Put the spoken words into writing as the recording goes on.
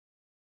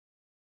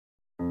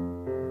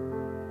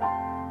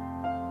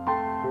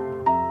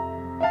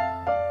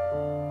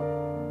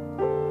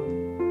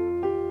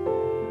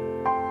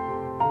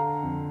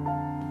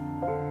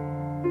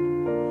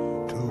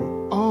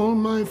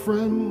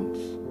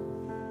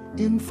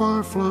in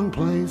far-flung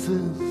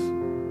places,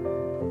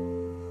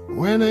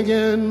 when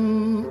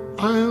again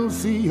I'll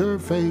see her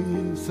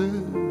faces,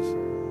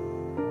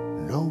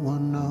 no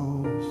one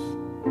knows,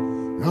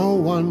 no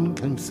one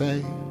can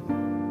say,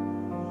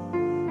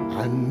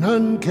 and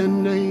none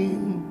can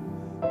name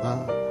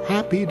the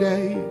happy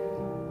day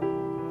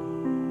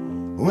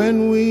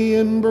when we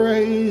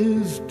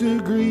embrace to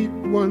greet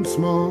once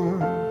more,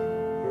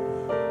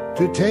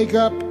 to take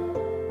up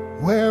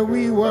where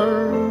we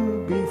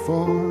were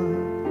before,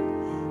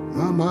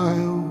 the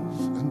miles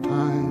and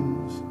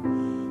times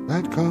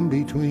that come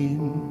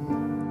between,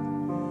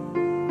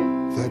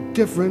 the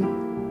different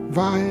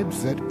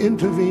vibes that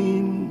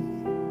intervene,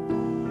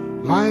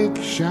 like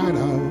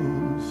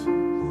shadows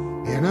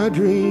in a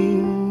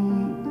dream.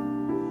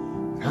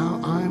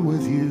 Now I'm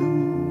with you.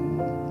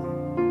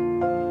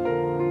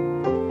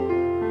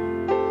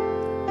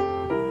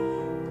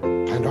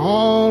 And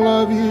all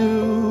of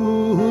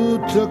you who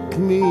took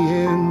me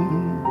in,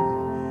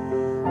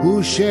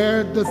 who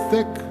shared the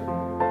thick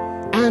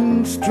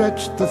and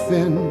stretched the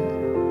thin,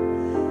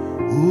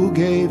 who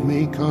gave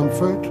me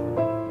comfort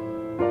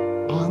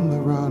on the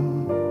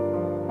run,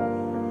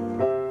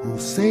 who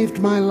saved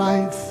my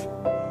life,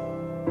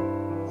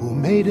 who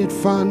made it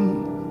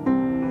fun.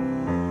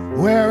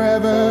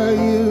 Wherever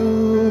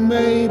you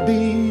may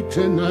be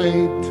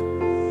tonight,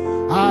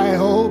 I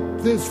hope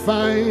this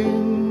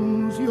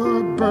finds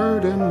your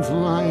burdens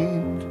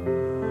light,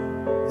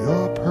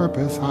 your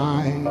purpose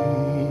high,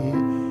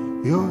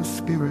 your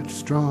spirit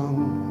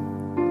strong.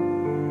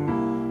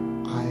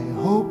 I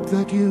hope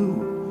that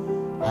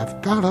you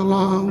have got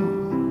along.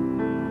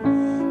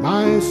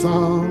 My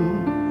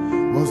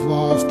song was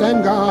lost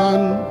and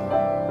gone,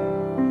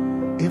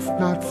 if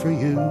not for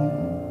you.